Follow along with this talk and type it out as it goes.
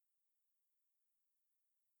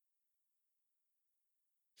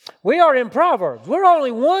We are in Proverbs. We're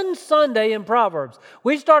only one Sunday in Proverbs.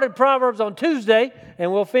 We started Proverbs on Tuesday,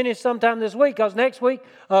 and we'll finish sometime this week, because next week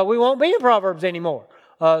we won't be in Proverbs anymore.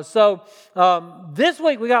 This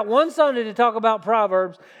week we got one Sunday to talk about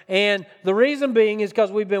Proverbs, and the reason being is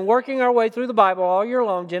because we've been working our way through the Bible all year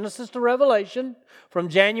long, Genesis to Revelation, from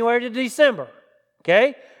January to December.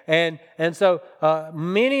 Okay? And so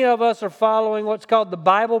many of us are following what's called the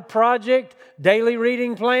Bible Project daily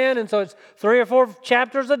reading plan. And so it's 3 or 4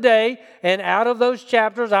 chapters a day. And out of those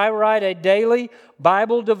chapters, I write a daily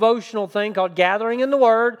Bible devotional thing called Gathering in the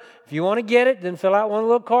Word. If you want to get it, then fill out one of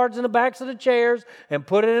the little cards in the backs of the chairs and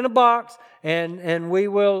put it in a box. And we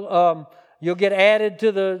will, you'll get added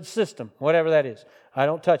to the system, whatever that is. I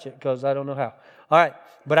don't touch it because I don't know how. All right.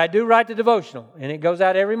 But I do write the devotional. And it goes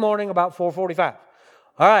out every morning about 4:45.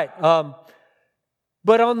 All right,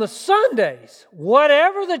 but on the Sundays,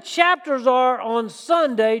 whatever the chapters are on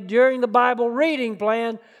Sunday during the Bible reading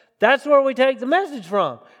plan, that's where we take the message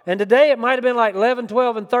from. And today it might have been like 11,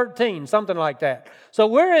 12, and 13, something like that. So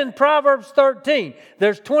we're in Proverbs 13.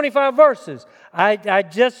 There's 25 verses. I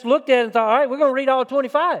just looked at it and thought, all right, we're going to read all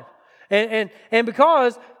 25. And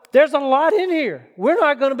because there's a lot in here. We're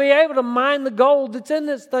not going to be able to mine the gold that's in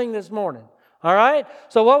this thing this morning. All right?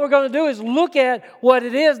 So what we're going to do is look at what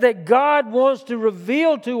it is that God wants to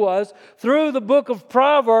reveal to us through the book of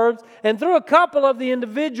Proverbs and through a couple of the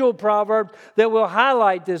individual Proverbs that we'll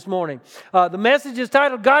highlight this morning. The message is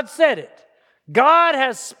titled, God Said It. God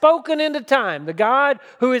has spoken into time. The God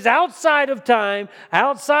who is outside of time,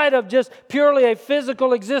 outside of just purely a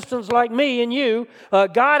physical existence like me and you,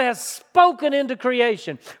 God has spoken into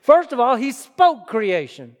creation. First of all, He spoke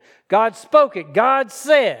creation. God spoke it. God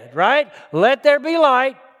said, right? Let there be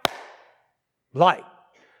light. Light.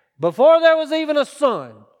 Before there was even a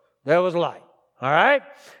sun, there was light. All right?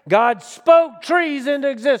 God spoke trees into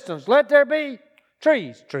existence. Let there be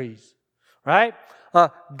trees. Trees. Right?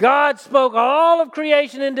 God spoke all of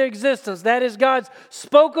creation into existence. That is God's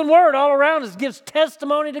spoken word all around us. Gives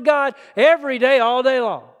testimony to God every day, all day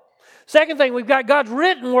long. Second thing, we've got God's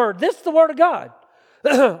written word. This is the word of God.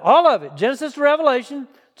 All of it. Genesis to Revelation.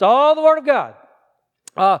 It's all the word of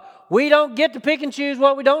God. We don't get to pick and choose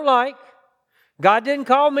what we don't like. God didn't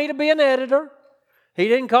call me to be an editor. He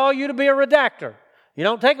didn't call you to be a redactor. You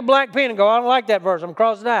don't take a black pen and go, I don't like that verse, I'm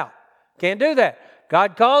crossing it out. Can't do that.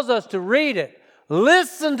 God calls us to read it.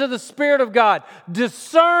 Listen to the Spirit of God.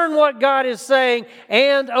 Discern what God is saying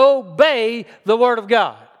and obey the Word of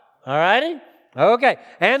God. All righty? Okay.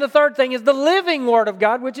 And the third thing is the living Word of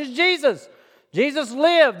God, which is Jesus. Jesus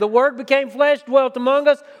lived. The Word became flesh, dwelt among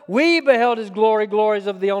us. We beheld His glory, glories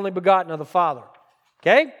of the only begotten of the Father.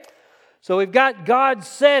 Okay? So we've got God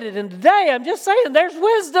said it. And today, I'm just saying, there's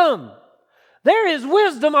wisdom. There is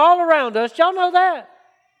wisdom all around us. Y'all know that?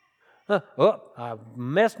 I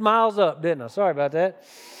messed Miles up, didn't I? Sorry about that.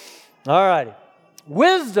 All righty.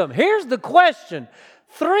 Wisdom. Here's the question.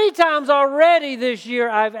 3 times already this year,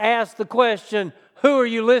 I've asked the question, who are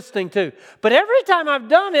you listening to? But every time I've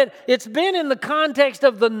done it, it's been in the context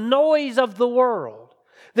of the noise of the world.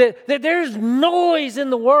 That there's noise in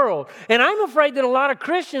the world. And I'm afraid that a lot of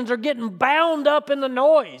Christians are getting bound up in the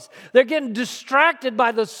noise. They're getting distracted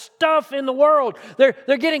by the stuff in the world. They're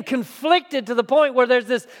getting conflicted to the point where there's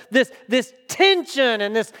this tension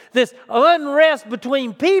and this unrest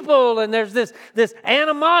between people, and there's this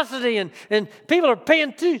animosity, and people are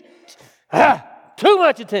paying too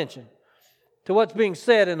much attention to what's being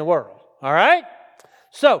said in the world. All right?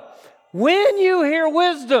 So, when you hear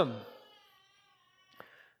wisdom,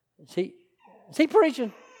 is he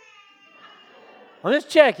preaching? I'm just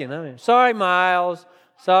checking. Sorry, Miles.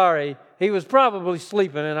 Sorry. He was probably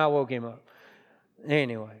sleeping and I woke him up.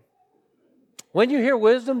 Anyway. When you hear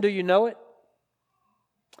wisdom, do you know it?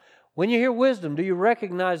 When you hear wisdom, do you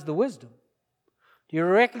recognize the wisdom? Do you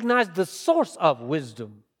recognize the source of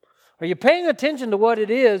wisdom? Are you paying attention to what it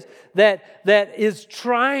is that is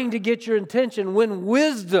trying to get your attention when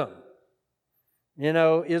wisdom,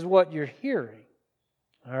 is what you're hearing?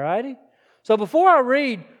 All righty? So before I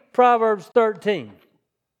read Proverbs 13,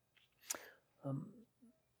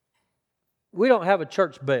 we don't have a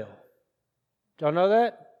church bell. Did y'all know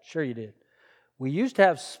that? Sure you did. We used to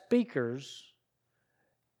have speakers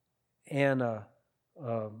and a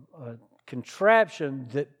contraption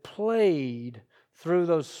that played through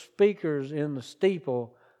those speakers in the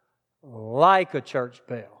steeple like a church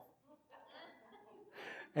bell.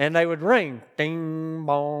 And they would ring, ding,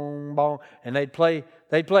 bong, bong, and they'd play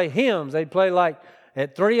hymns. They'd play like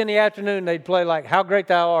at 3 PM, they'd play like "How Great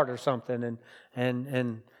Thou Art" or something,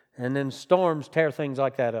 and then storms tear things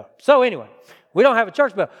like that up. So anyway, we don't have a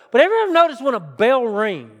church bell. But ever notice when a bell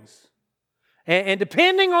rings, And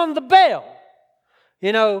depending on the bell,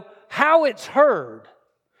 how it's heard.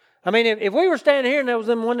 I mean, if we were standing here and there was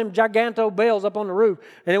one of them giganto bells up on the roof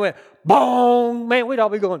and it went, bong, man, we'd all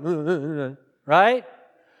be going, right?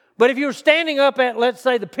 But if you were standing up at, let's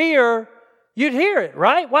say, the pier, you'd hear it,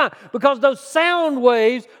 right? Why? Because those sound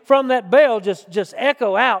waves from that bell just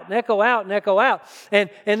echo out and echo out and echo out. And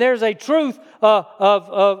there's a truth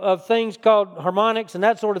of things called harmonics and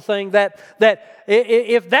that sort of thing that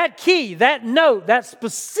if that key, that note, that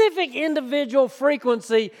specific individual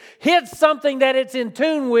frequency hits something that it's in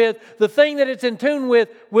tune with, the thing that it's in tune with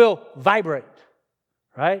will vibrate,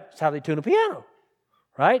 right? That's how they tune a piano.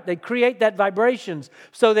 Right? They create that vibrations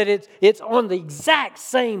so that it's on the exact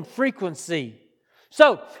same frequency.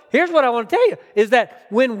 So, here's what I want to tell you, is that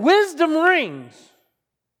when wisdom rings,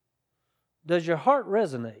 does your heart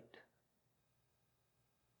resonate?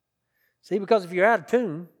 See, because if you're out of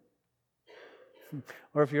tune,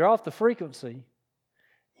 or if you're off the frequency,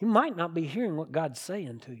 you might not be hearing what God's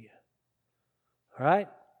saying to you. All right?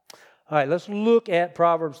 All right, let's look at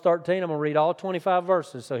Proverbs 13. I'm going to read all 25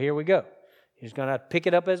 verses, so here we go. You're just going to have to pick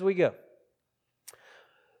it up as we go.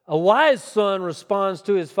 A wise son responds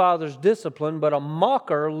to his father's discipline, but a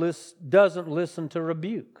mocker doesn't listen to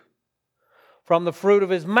rebuke. From the fruit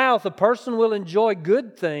of his mouth, a person will enjoy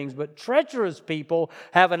good things, but treacherous people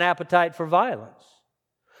have an appetite for violence.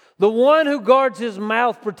 The one who guards his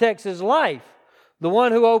mouth protects his life. The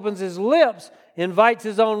one who opens his lips invites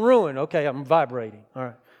his own ruin. Okay, I'm vibrating. All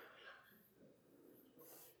right.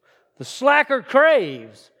 The slacker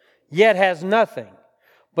craves, yet has nothing,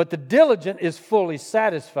 but the diligent is fully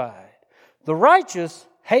satisfied. The righteous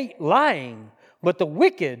hate lying, but the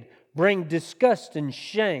wicked bring disgust and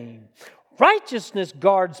shame. Righteousness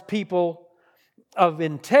guards people of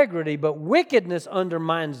integrity, but wickedness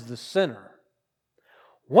undermines the sinner.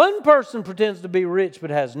 One person pretends to be rich but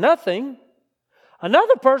has nothing.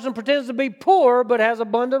 Another person pretends to be poor but has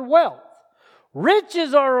abundant wealth.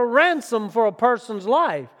 Riches are a ransom for a person's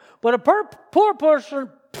life, but a poor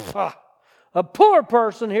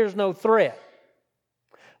person hears no threat.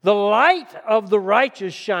 The light of the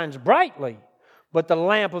righteous shines brightly, but the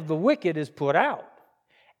lamp of the wicked is put out.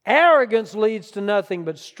 Arrogance leads to nothing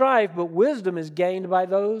but strife, but wisdom is gained by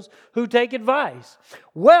those who take advice.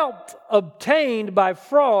 Wealth obtained by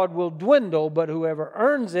fraud will dwindle, but whoever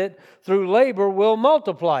earns it through labor will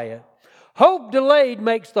multiply it. Hope delayed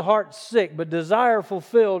makes the heart sick, but desire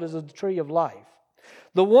fulfilled is a tree of life.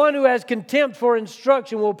 The one who has contempt for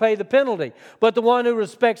instruction will pay the penalty, but the one who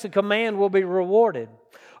respects a command will be rewarded.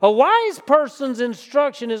 A wise person's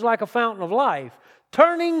instruction is like a fountain of life,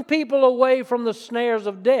 turning people away from the snares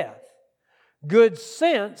of death. Good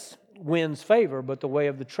sense wins favor, but the way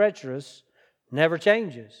of the treacherous never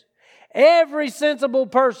changes. Every sensible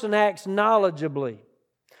person acts knowledgeably,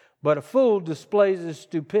 but a fool displays his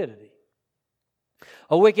stupidity.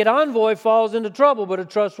 A wicked envoy falls into trouble, but a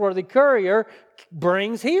trustworthy courier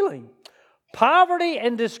brings healing. Poverty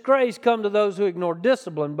and disgrace come to those who ignore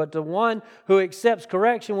discipline, but the one who accepts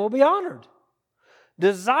correction will be honored.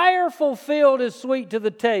 Desire fulfilled is sweet to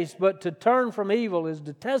the taste, but to turn from evil is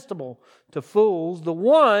detestable to fools. The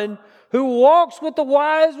one who walks with the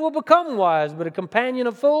wise will become wise, but a companion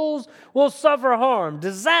of fools will suffer harm.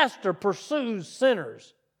 Disaster pursues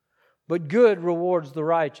sinners, but good rewards the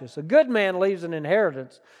righteous. A good man leaves an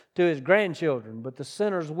inheritance to his grandchildren, but the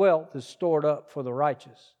sinner's wealth is stored up for the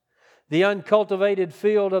righteous. The uncultivated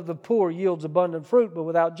field of the poor yields abundant fruit, but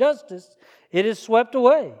without justice it is swept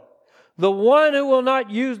away. The one who will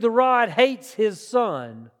not use the rod hates his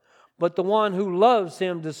son, but the one who loves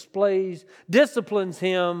him disciplines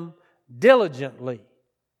him diligently.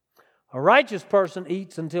 A righteous person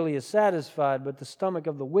eats until he is satisfied, but the stomach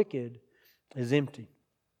of the wicked is empty.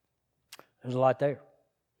 There's a lot there.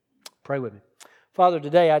 Pray with me. Father,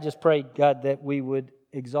 today I just pray, God, that we would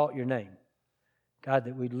exalt your name. God,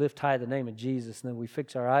 that we'd lift high the name of Jesus and that we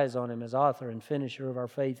fix our eyes on him as author and finisher of our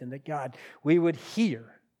faith, and that, God, we would hear.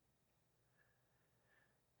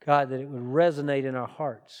 God, that it would resonate in our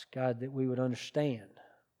hearts. God, that we would understand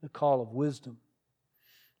the call of wisdom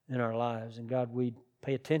in our lives. And God, we'd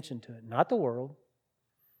pay attention to it. Not the world,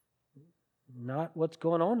 not what's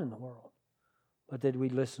going on in the world, but that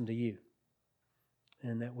we'd listen to you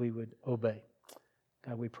and that we would obey.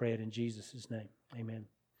 God, we pray it in Jesus' name. Amen.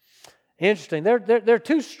 Interesting. There are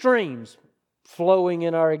two streams flowing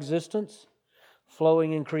in our existence,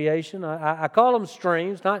 flowing in creation. I call them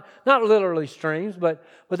streams, not literally streams, but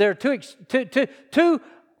there are two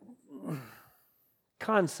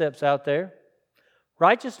concepts out there: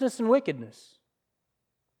 righteousness and wickedness.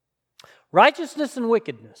 Righteousness and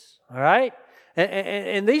wickedness. All right,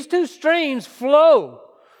 and these two streams flow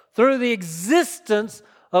through the existence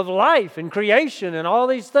of life and creation and all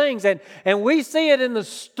these things. And we see it in the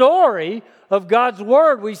story of God's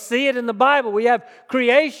Word. We see it in the Bible. We have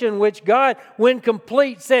creation, which God, when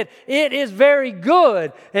complete, said, it is very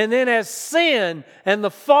good. And then as sin and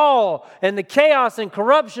the fall and the chaos and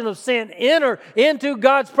corruption of sin enter into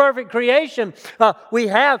God's perfect creation, we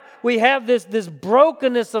have this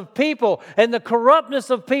brokenness of people and the corruptness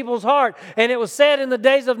of people's heart. And it was said in the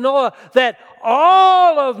days of Noah that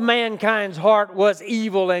all of mankind's heart was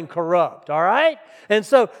evil and corrupt. All right? And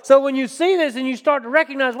so when you see this and you start to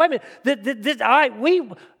recognize, wait a minute,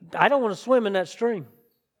 I don't want to swim in that stream.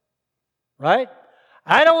 Right?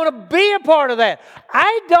 I don't want to be a part of that.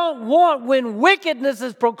 I don't want, when wickedness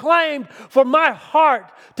is proclaimed, for my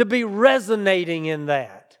heart to be resonating in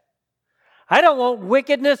that. I don't want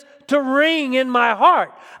wickedness to ring in my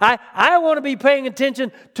heart. I want to be paying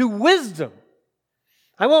attention to wisdom.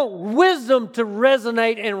 I want wisdom to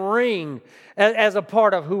resonate and ring as a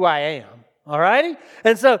part of who I am. All righty?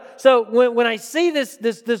 And so when I see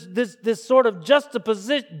this sort of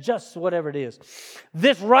juxtaposition, whatever it is,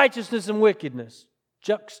 this righteousness and wickedness,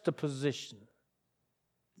 juxtaposition.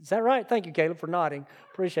 Is that right? Thank you, Caleb, for nodding.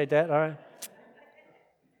 Appreciate that. All right.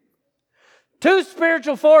 Two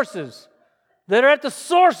spiritual forces that are at the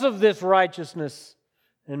source of this righteousness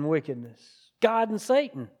and wickedness. God and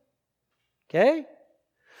Satan. Okay?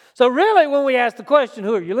 So really, when we ask the question,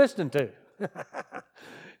 who are you listening to?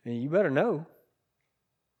 You better know.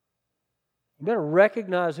 You better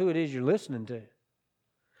recognize who it is you're listening to.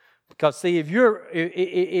 Because see, if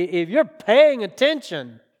you're paying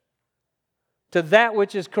attention to that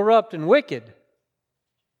which is corrupt and wicked,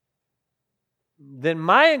 then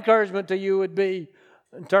my encouragement to you would be,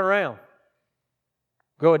 turn around.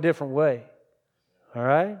 Go a different way. All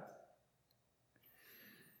right?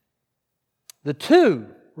 The two,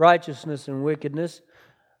 righteousness and wickedness,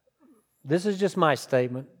 this is just my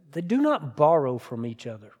statement, they do not borrow from each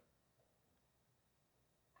other.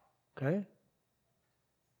 Okay?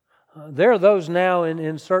 There are those now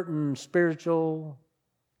in certain spiritual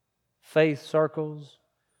faith circles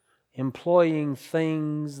employing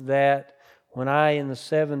things that when I in the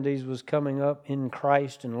 70s was coming up in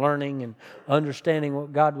Christ and learning and understanding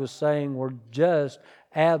what God was saying were just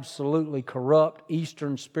absolutely corrupt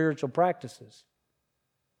Eastern spiritual practices.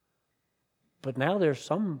 But now there's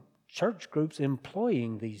some church groups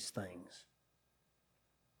employing these things.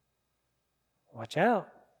 Watch out.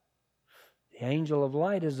 The angel of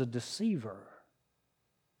light is a deceiver.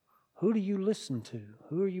 Who do you listen to?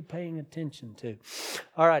 Who are you paying attention to?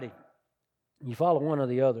 All righty. You follow one or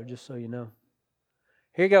the other, just so you know.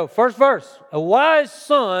 Here you go. First verse. A wise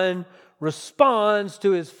son responds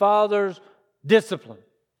to his father's discipline.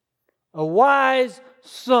 A wise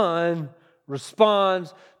son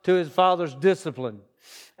responds to his father's discipline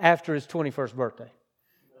after his 21st birthday.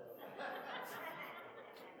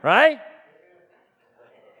 Right?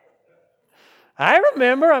 I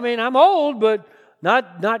remember. I'm old, but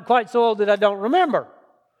not quite so old that I don't remember.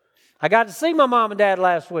 I got to see my mom and dad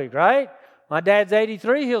last week, right? My dad's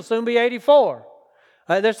 83. He'll soon be 84.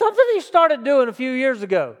 There's something he started doing a few years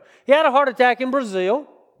ago. He had a heart attack in Brazil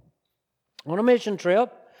on a mission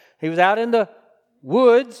trip. He was out in the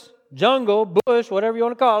woods, jungle, bush, whatever you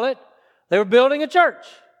want to call it. They were building a church.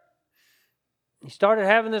 He started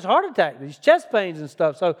having this heart attack, these chest pains and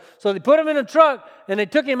stuff. So they put him in a truck and they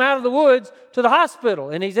took him out of the woods to the hospital.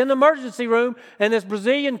 And he's in the emergency room and this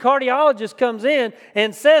Brazilian cardiologist comes in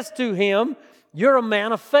and says to him, "You're a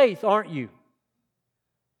man of faith, aren't you?"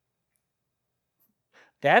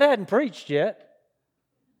 Dad hadn't preached yet.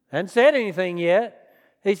 Hadn't said anything yet.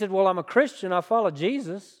 He said, "Well, I'm a Christian. I follow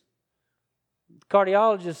Jesus." The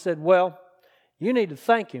cardiologist said, "Well, you need to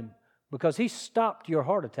thank him because he stopped your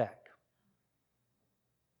heart attack."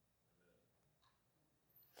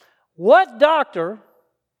 What doctor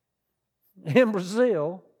in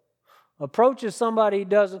Brazil approaches somebody he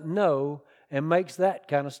doesn't know and makes that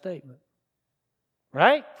kind of statement?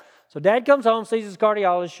 Right? So Dad comes home, sees his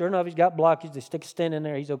cardiologist. Sure enough, he's got blockage. They stick a stent in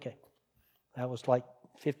there. He's okay. That was like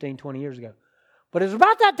 15, 20 years ago. But it was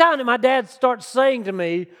about that time that my dad starts saying to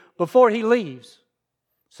me before he leaves,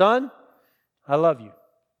 "Son, I love you."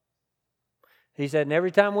 He said, and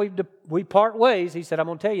every time we part ways, he said, "I'm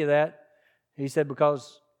going to tell you that." He said,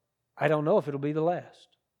 "Because I don't know if it'll be the last."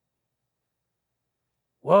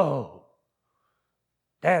 Whoa.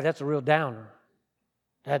 Dad, that's a real downer.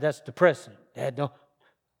 Dad, that's depressing. Dad,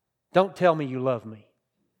 don't tell me you love me.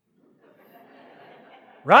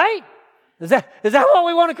 Right? Is that what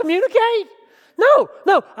we want to communicate?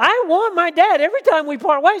 No. I want my dad, every time we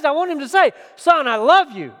part ways, I want him to say, "Son, I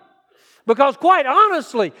love you." Because quite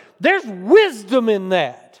honestly, there's wisdom in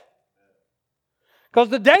that. Because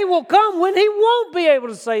the day will come when He won't be able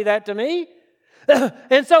to say that to me.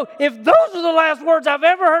 And so if those are the last words I've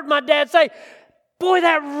ever heard my dad say, boy,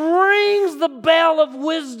 that rings the bell of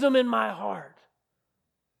wisdom in my heart.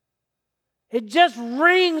 It just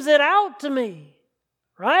rings it out to me.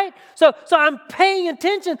 Right? So I'm paying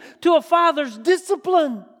attention to a father's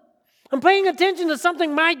discipline. I'm paying attention to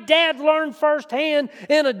something my dad learned firsthand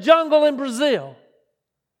in a jungle in Brazil.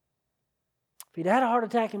 If he'd had a heart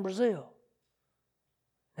attack in Brazil,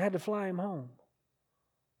 I had to fly him home.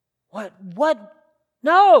 What?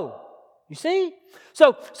 No. You see?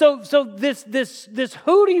 So this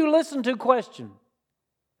who do you listen to question.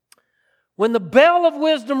 When the bell of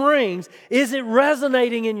wisdom rings, is it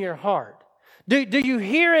resonating in your heart? Do you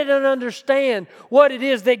hear it and understand what it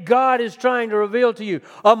is that God is trying to reveal to you?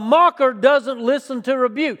 A mocker doesn't listen to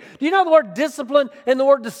rebuke. Do you know the word discipline and the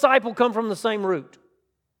word disciple come from the same root?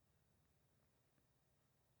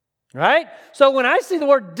 Right? So when I see the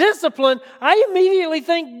word discipline, I immediately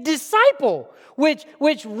think disciple, which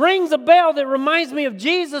rings a bell that reminds me of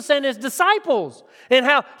Jesus and His disciples, and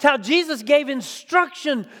how Jesus gave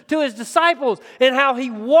instruction to His disciples, and how He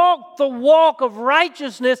walked the walk of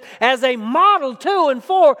righteousness as a model to and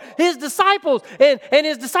for His disciples. And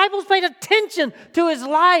His disciples paid attention to His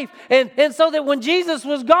life. And so that when Jesus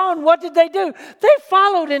was gone, what did they do? They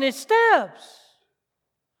followed in His steps.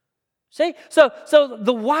 See? So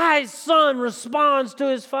the wise son responds to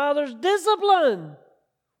his father's discipline.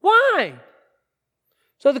 Why?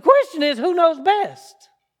 So the question is, who knows best?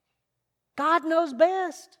 God knows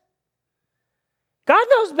best. God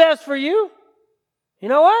knows best for you. You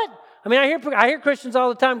know what? I mean, I hear Christians all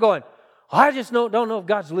the time going, I just don't know if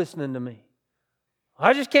God's listening to me.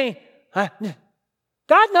 I just can't.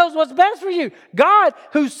 God knows what's best for you. God,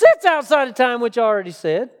 who sits outside of time, which I already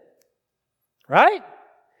said, right?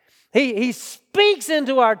 He speaks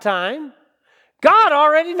into our time. God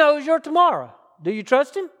already knows your tomorrow. Do you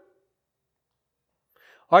trust Him?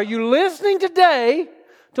 Are you listening today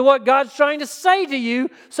to what God's trying to say to you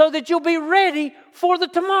so that you'll be ready for the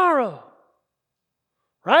tomorrow?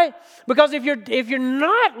 Right? Because if you're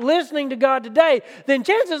not listening to God today, then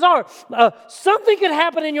chances are something could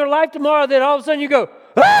happen in your life tomorrow that all of a sudden you go,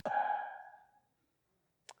 ah!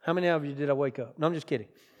 How many of you did I wake up? No, I'm just kidding.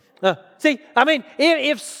 See, I mean,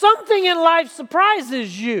 if something in life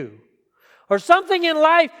surprises you, or something in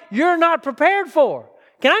life you're not prepared for,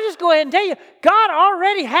 can I just go ahead and tell you, God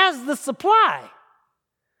already has the supply.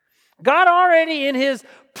 God already, in His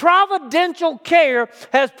providential care,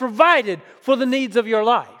 has provided for the needs of your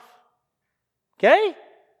life. Okay?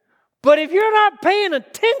 But if you're not paying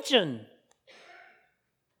attention,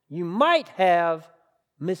 you might have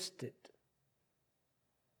missed it.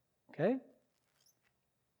 Okay?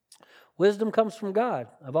 Wisdom comes from God.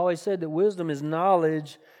 I've always said that wisdom is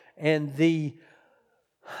knowledge and the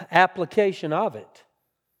application of it.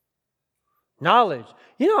 Knowledge.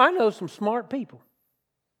 You know, I know some smart people.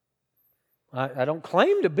 I don't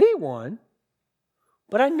claim to be one,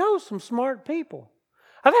 but I know some smart people.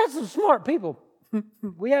 I've had some smart people.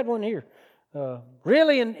 We had one here.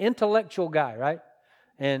 Really an intellectual guy, right?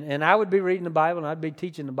 And I would be reading the Bible and I'd be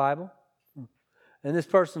teaching the Bible. And this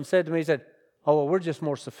person said to me, he said, oh, well, we're just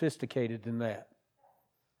more sophisticated than that.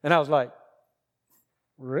 And I was like,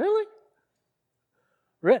 really?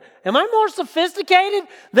 Am I more sophisticated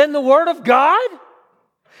than the Word of God?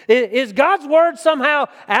 Is God's Word somehow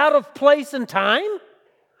out of place and time?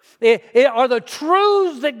 Are the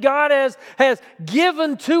truths that God has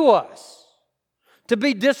given to us to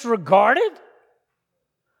be disregarded?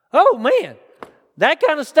 Oh, man. That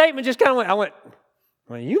kind of statement just kind of went,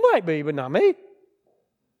 well, you might be, but not me.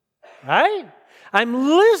 Right? I'm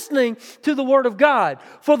listening to the Word of God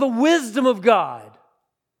for the wisdom of God.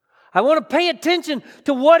 I want to pay attention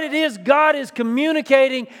to what it is God is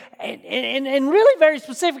communicating and really very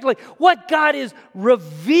specifically what God is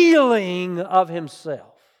revealing of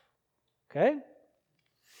Himself. Okay?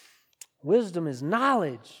 Wisdom is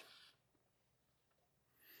knowledge.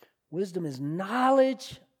 Wisdom is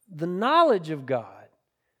knowledge, the knowledge of God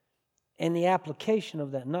and the application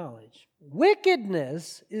of that knowledge.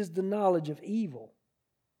 Wickedness is the knowledge of evil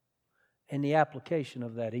and the application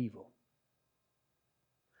of that evil.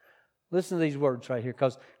 Listen to these words right here,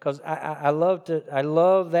 because I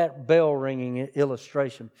love that bell ringing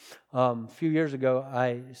illustration. A few years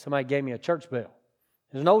ago, somebody gave me a church bell.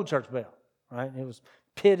 It was an old church bell, right? It was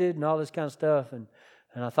pitted and all this kind of stuff, and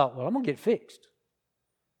I thought, well, I'm gonna get fixed.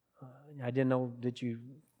 I didn't know that you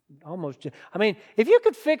almost. I mean, if you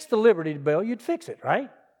could fix the Liberty Bell, you'd fix it, right?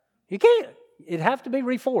 You can't. It'd have to be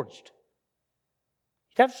reforged.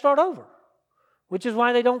 You'd have to start over, which is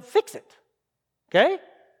why they don't fix it. Okay.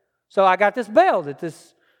 So I got this bell that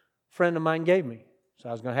this friend of mine gave me. So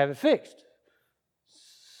I was going to have it fixed.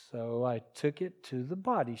 So I took it to the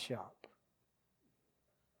body shop.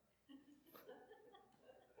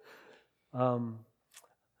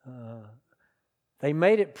 They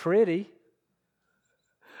made it pretty.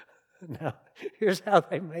 Now, here's how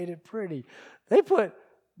they made it pretty. They put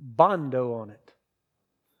Bondo on it.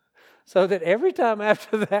 So that every time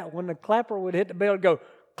after that, when the clapper would hit the bell, it would go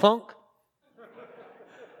clunk.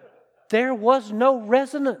 There was no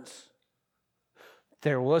resonance.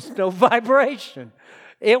 There was no vibration.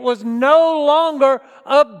 It was no longer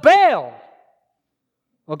a bell.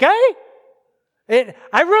 Okay?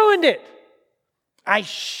 I ruined it. I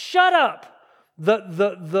shut up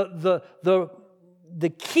the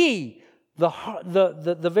key,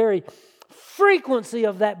 the very frequency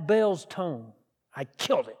of that bell's tone. I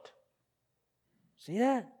killed it. See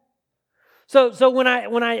that? So when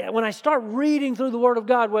I start reading through the Word of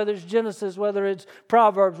God, whether it's Genesis, whether it's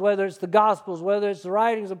Proverbs, whether it's the Gospels, whether it's the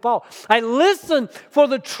writings of Paul, I listen for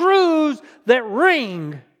the truths that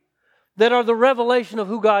ring, that are the revelation of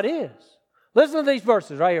who God is. Listen to these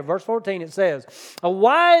verses right here. Verse 14, it says, a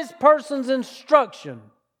wise person's instruction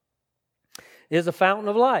is a fountain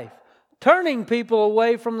of life, turning people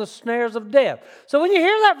away from the snares of death. So when you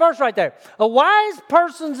hear that verse right there, a wise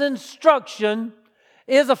person's instruction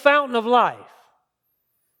is a fountain of life.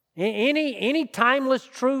 Any timeless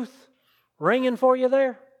truth ringing for you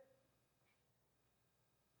there?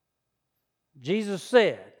 Jesus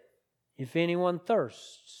said, if anyone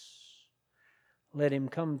thirsts, let him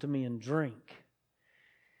come to me and drink,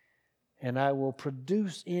 and I will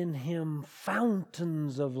produce in him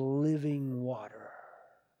fountains of living water,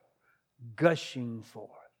 gushing forth.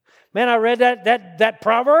 Man, I read that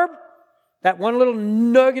proverb, that one little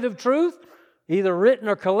nugget of truth, either written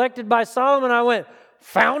or collected by Solomon. I went,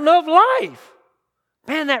 fountain of life.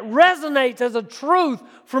 Man, that resonates as a truth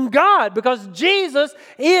from God, because Jesus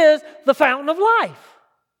is the fountain of life.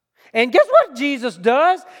 And guess what Jesus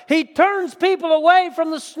does? He turns people away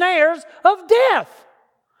from the snares of death.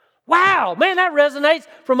 Wow, man, that resonates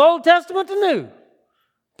from Old Testament to New.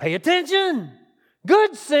 Pay attention.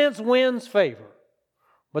 Good sense wins favor,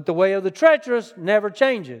 but the way of the treacherous never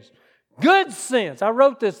changes. Good sense. I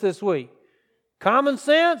wrote this week. Common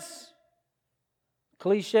sense,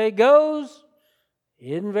 cliche goes,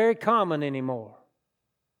 isn't very common anymore.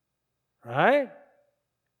 Right?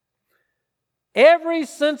 Every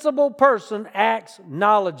sensible person acts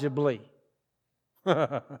knowledgeably.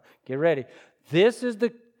 Get ready. This is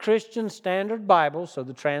the Christian Standard Bible, so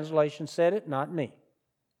the translation said it, not me.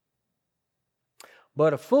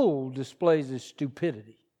 But a fool displays his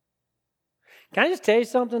stupidity. Can I just tell you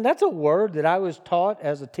something? That's a word that I was taught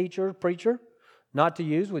as a teacher, preacher, not to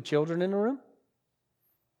use with children in the room.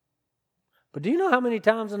 But do you know how many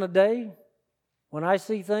times in a day when I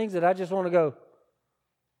see things that I just want to go,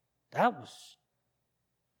 that was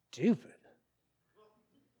stupid.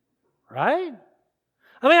 Right?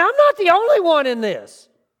 I mean, I'm not the only one in this.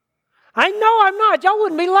 I know I'm not. Y'all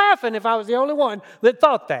wouldn't be laughing if I was the only one that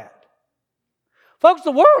thought that. Folks,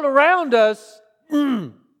 the world around us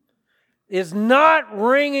is not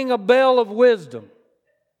ringing a bell of wisdom.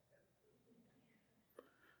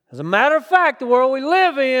 As a matter of fact, the world we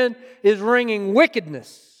live in is ringing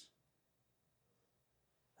wickedness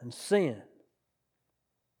and sin.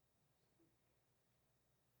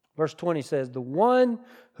 Verse 20 says, the one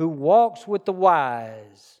who walks with the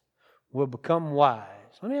wise will become wise.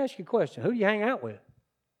 Let me ask you a question. Who do you hang out with?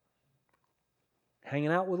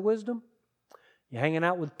 Hanging out with wisdom? You hanging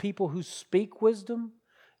out with people who speak wisdom?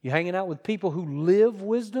 You hanging out with people who live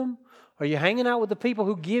wisdom? Are you hanging out with the people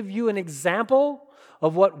who give you an example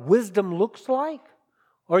of what wisdom looks like?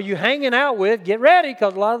 Or are you hanging out with, get ready,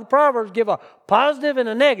 because a lot of the Proverbs give a positive and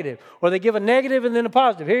a negative, or they give a negative and then a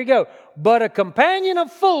positive. Here you go. But a companion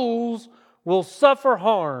of fools will suffer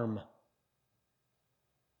harm.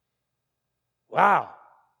 Wow.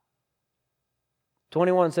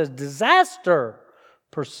 21 says, disaster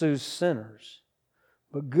pursues sinners,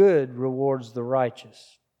 but good rewards the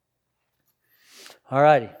righteous. All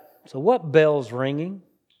righty. So what bell's ringing?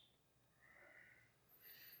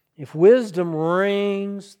 If wisdom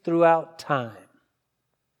rings throughout time,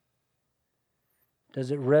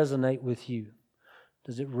 does it resonate with you?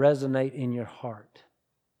 Does it resonate in your heart?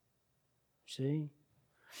 See?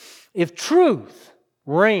 If truth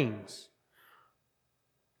rings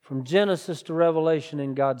from Genesis to Revelation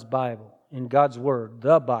in God's Bible, in God's Word,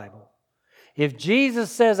 the Bible, if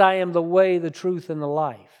Jesus says, I am the way, the truth, and the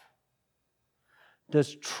life,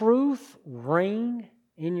 does truth ring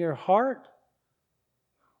in your heart?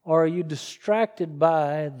 Or are you distracted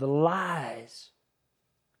by the lies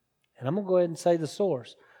And I'm going to go ahead and say the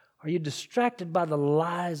source. Are you distracted by the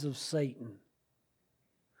lies of Satan?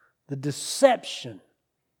 The deception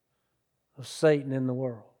of Satan in the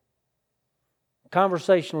world?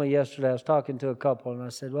 Conversationally yesterday, I was talking to a couple and I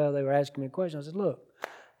said, well, they were asking me a question. I said, look,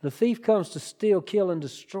 the thief comes to steal, kill, and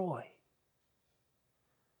destroy.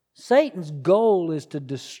 Satan's goal is to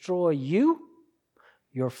destroy you,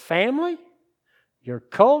 your family, your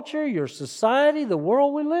culture, your society, the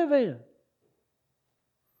world we live in.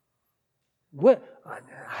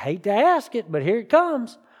 I hate to ask it, but here it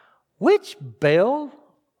comes. Which bell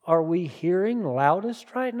are we hearing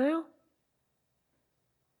loudest right now?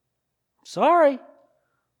 Sorry.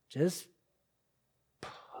 Just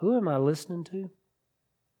who am I listening to?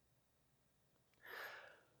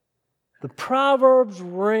 The Proverbs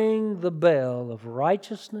ring the bell of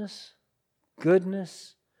righteousness,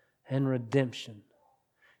 goodness, and redemption.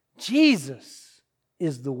 Jesus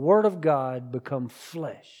is the Word of God become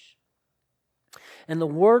flesh. And the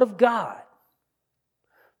Word of God,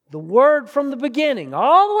 the Word from the beginning,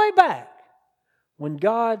 all the way back, when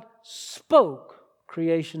God spoke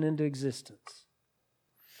creation into existence.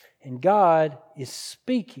 And God is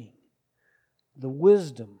speaking the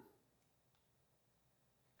wisdom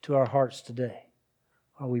to our hearts today.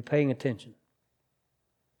 Are we paying attention?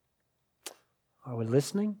 Are we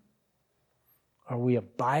listening? Are we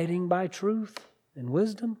abiding by truth and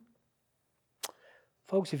wisdom?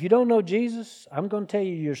 Folks, if you don't know Jesus, I'm going to tell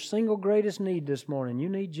you your single greatest need this morning. You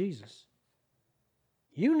need Jesus.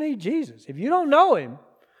 You need Jesus. If you don't know Him,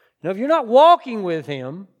 if you're not walking with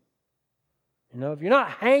Him, if you're not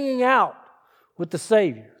hanging out with the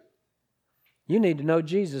Savior, you need to know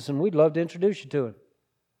Jesus, and we'd love to introduce you to Him.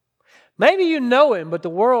 Maybe you know Him, but the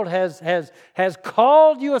world has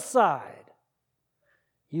called you aside.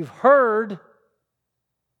 You've heard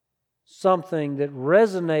something that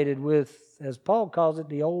resonated with, as Paul calls it,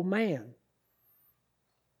 the old man,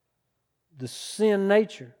 the sin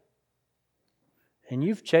nature, and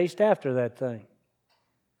you've chased after that thing.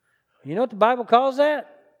 You know what the Bible calls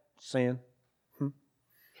that? Sin. The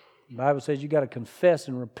Bible says you got to confess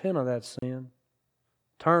and repent of that sin.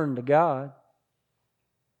 Turn to God.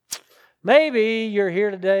 Maybe you're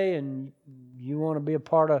here today and you want to be a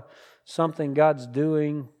part of something God's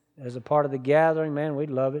doing as a part of the gathering. Man, we'd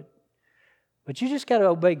love it. But you just got to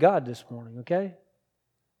obey God this morning, okay?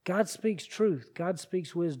 God speaks truth. God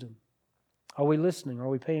speaks wisdom. Are we listening? Are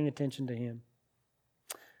we paying attention to Him?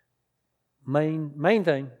 Main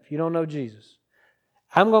thing, if you don't know Jesus,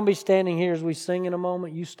 I'm going to be standing here as we sing in a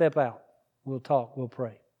moment. You step out. We'll talk. We'll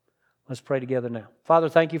pray. Let's pray together now. Father,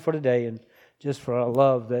 thank You for today and just for a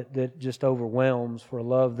love that just overwhelms, for a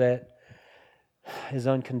love that is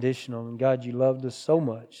unconditional. And God, You loved us so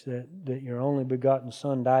much that Your only begotten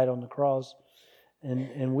Son died on the cross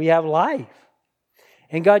and we have life.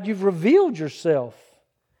 And God, You've revealed Yourself.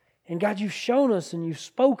 And God, You've shown us and You've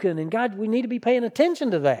spoken. And God, we need to be paying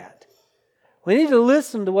attention to that. We need to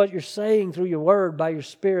listen to what You're saying through Your Word by Your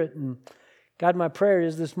Spirit. And God, my prayer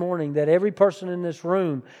is this morning that every person in this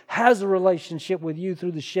room has a relationship with You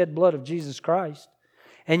through the shed blood of Jesus Christ.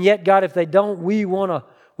 And yet, God, if they don't, we want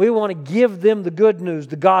to give them the good news,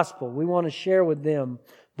 the gospel. We want to share with them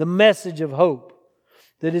the message of hope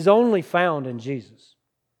that is only found in Jesus.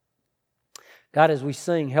 God, as we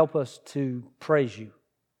sing, help us to praise You.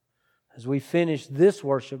 As we finish this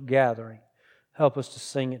worship gathering, help us to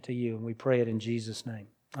sing it to You. And we pray it in Jesus' name.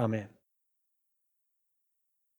 Amen.